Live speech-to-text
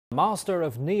Master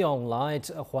of neon lights,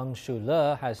 Huang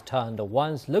Shule has turned the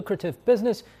once lucrative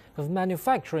business of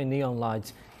manufacturing neon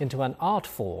lights into an art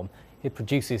form. He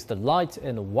produces the lights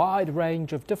in a wide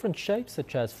range of different shapes,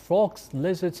 such as frogs,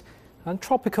 lizards, and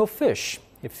tropical fish.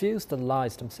 He fills the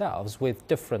lights themselves with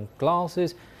different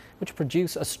glasses, which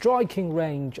produce a striking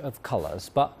range of colors.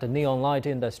 But the neon light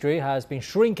industry has been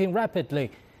shrinking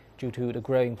rapidly due to the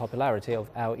growing popularity of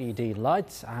LED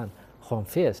lights, and Huang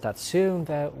fears that soon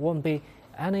there won't be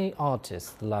any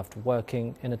artists left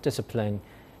working in a discipline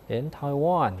in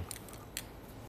Taiwan.